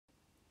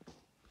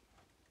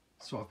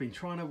So I've been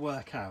trying to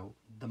work out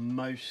the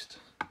most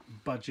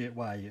budget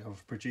way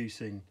of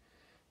producing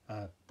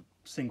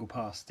single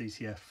pass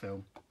DTF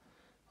film.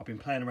 I've been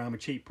playing around with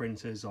cheap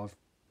printers. I've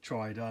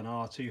tried an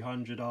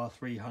R200,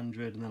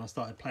 R300, and then I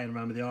started playing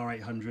around with the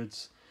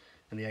R800s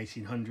and the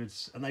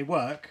 1800s, and they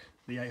work,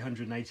 the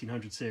 800 and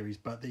 1800 series,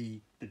 but the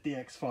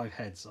DX5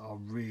 heads are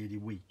really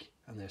weak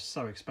and they're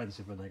so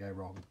expensive when they go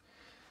wrong.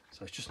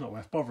 So it's just not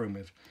worth bothering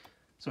with.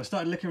 So I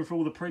started looking for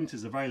all the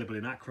printers available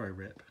in Acro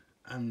Rip,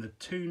 and the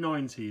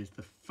 290 is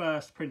the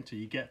first printer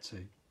you get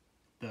to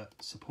that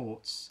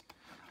supports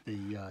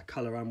the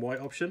colour and white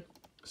option.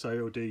 So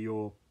it'll do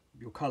your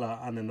colour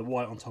and then the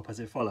white on top as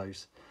it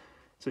follows.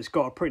 So it's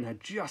got a printer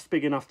just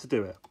big enough to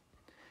do it.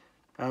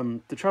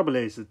 The trouble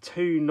is the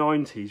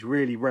 290 is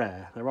really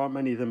rare. There aren't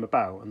many of them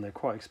about and they're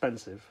quite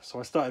expensive. So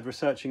I started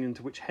researching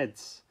into which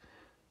heads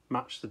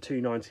match the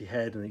 290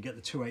 head, and you get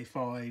the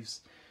 285s,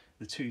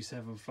 the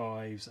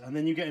 275s, and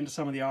then you get into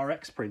some of the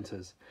RX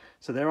printers.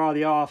 So there are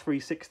the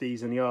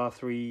R360s and the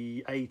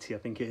R380, I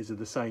think it is, are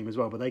the same as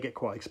well, but they get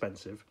quite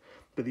expensive.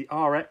 But the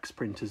RX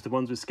printers, the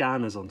ones with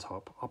scanners on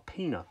top, are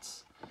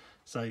peanuts.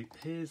 So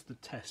here's the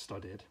test I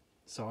did.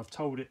 So I've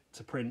told it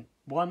to print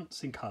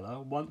once in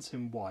colour, once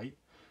in white,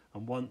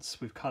 and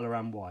once with colour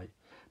and white.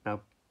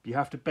 Now, you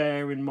have to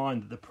bear in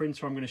mind that the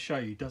printer I'm going to show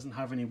you doesn't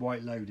have any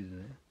white loaded in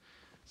it.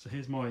 So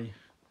here's my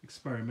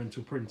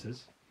experimental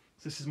printers.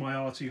 So this is my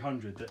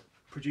R200 that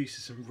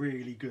produces some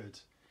really good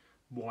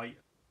white,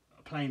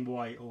 plain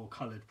white or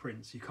coloured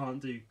prints. You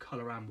can't do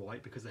colour and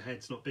white because the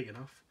head's not big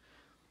enough.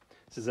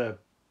 This is a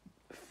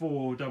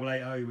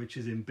 4880, which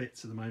is in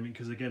bits at the moment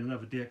because, again,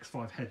 another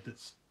DX5 head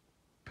that's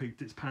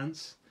pooped its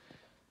pants.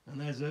 And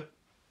there's an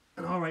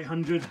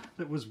R800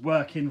 that was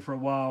working for a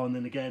while, and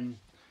then again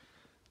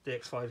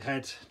DX5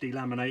 head,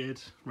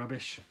 delaminated,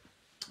 rubbish.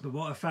 But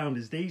what I found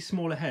is these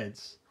smaller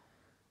heads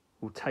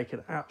will take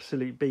an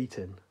absolute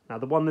beating. Now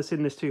the one that's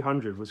in this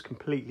 200 was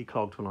completely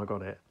clogged when I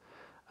got it,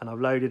 and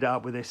I've loaded it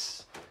up with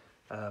this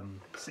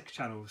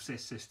 6-channel sys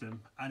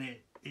system, and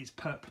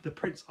the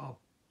prints are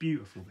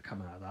beautiful that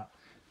come out of that.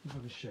 I'm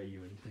going to show you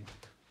anything.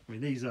 I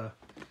mean, these are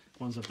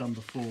ones I've done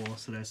before,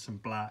 so there's some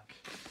black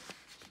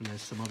and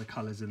there's some other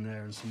colours in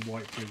there and some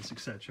white prints,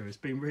 etc. It's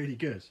been really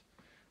good,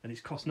 and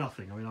it's cost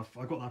nothing. I mean,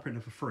 I got that printer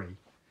for free.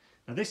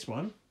 Now this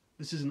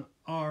is an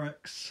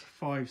RX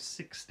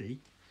 560.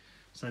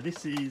 So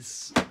this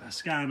is a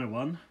scanner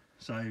one,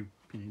 so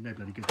no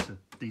bloody good to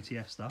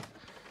DTF stuff.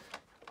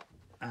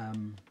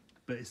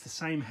 But it's the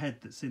same head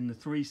that's in the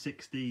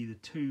 360, the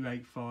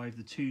 285,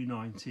 the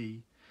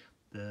 290,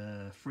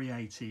 the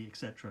 380,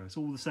 etc. It's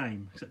all the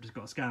same, except it's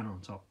got a scanner on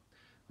top.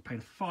 I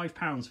paid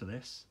 £5 for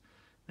this.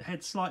 The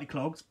head's slightly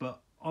clogged,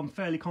 but I'm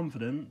fairly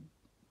confident.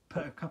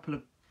 Put a couple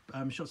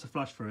of shots of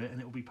flush through it and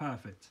it will be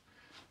perfect.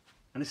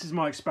 And this is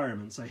my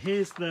experiment. So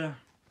here's the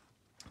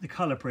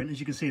colour print. As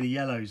you can see, the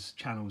yellow's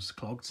channel's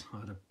clogged.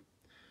 I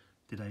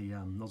did a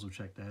nozzle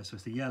check there, so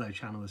it's the yellow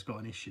channel that's got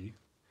an issue.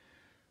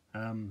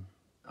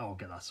 I'll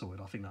get that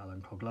sorted. I think that'll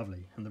unclog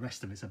lovely. And the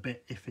rest of it's a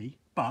bit iffy.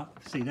 But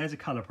see, there's a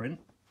colour print.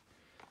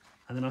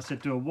 And then I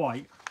said do a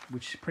white,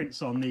 which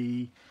prints on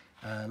the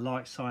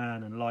light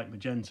cyan and light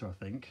magenta,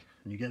 I think.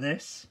 And you get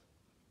this.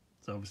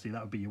 So obviously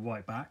that would be your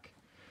white back.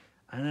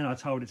 And then I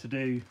told it to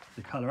do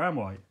the colour and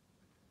white.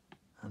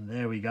 And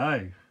there we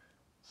go.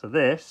 So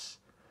this,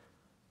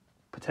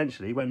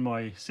 potentially, when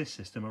my sys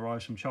system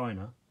arrives from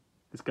China,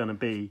 is going to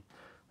be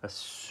a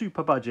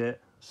super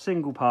budget,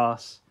 single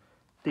pass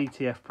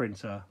DTF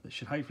printer that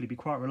should hopefully be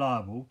quite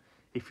reliable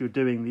if you're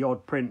doing the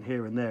odd print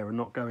here and there and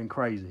not going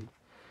crazy.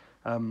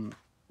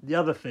 The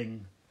other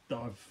thing that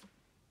I've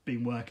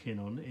been working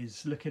on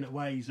is looking at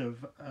ways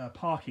of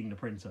parking the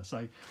printer.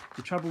 So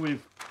the trouble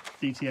with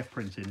DTF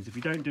printing is if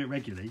you don't do it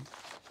regularly,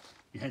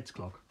 your heads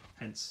clog,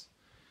 hence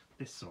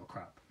this sort of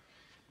crap.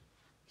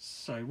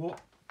 So what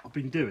I've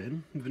been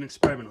doing with an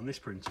experiment on this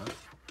printer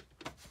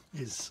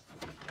is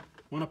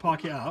when I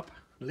park it up,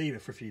 leave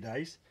it for a few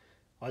days,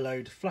 I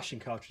load flushing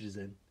cartridges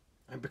in,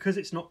 and because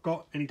it's not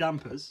got any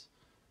dampers,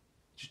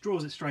 it just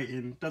draws it straight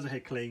in, does a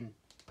head clean,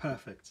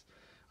 perfect.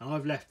 And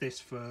I've left this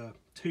for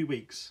 2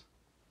 weeks.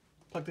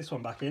 Plug this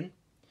one back in,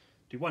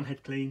 do one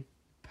head clean,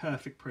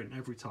 perfect print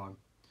every time.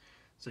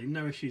 So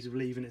no issues of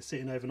leaving it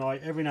sitting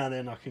overnight. Every now and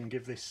then I can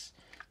give these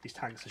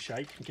tanks a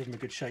shake and give them a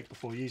good shake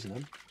before using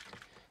them.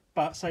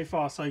 But so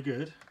far so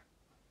good.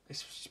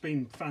 It's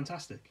been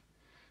fantastic.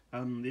 The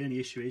only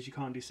issue is you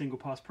can't do single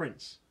pass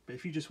prints. But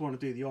if you just want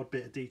to do the odd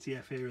bit of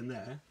DTF here and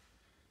there,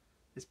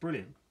 it's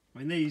brilliant. I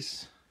mean,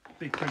 these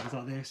big printers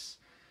like this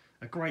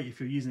are great if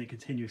you're using it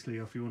continuously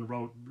or if you want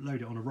to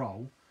load it on a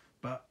roll.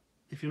 But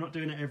if you're not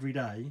doing it every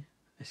day,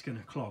 it's going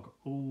to clog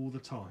all the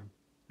time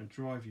and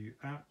drive you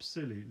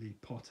absolutely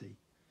potty.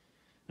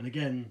 And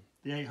again,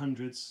 the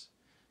 800's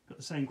got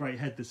the same great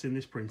head that's in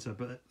this printer,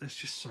 but it's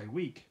just so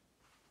weak.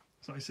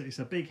 So it's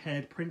a big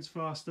head, prints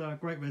faster,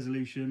 great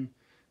resolution,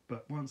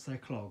 but once they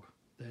clog,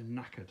 they're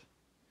knackered.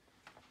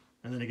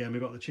 And then again,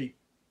 we've got the cheap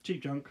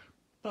junk,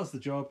 does the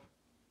job.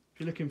 If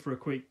you're looking for a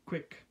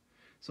quick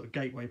sort of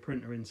gateway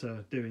printer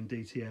into doing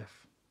DTF,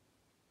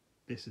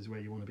 this is where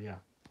you want to be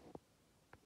at.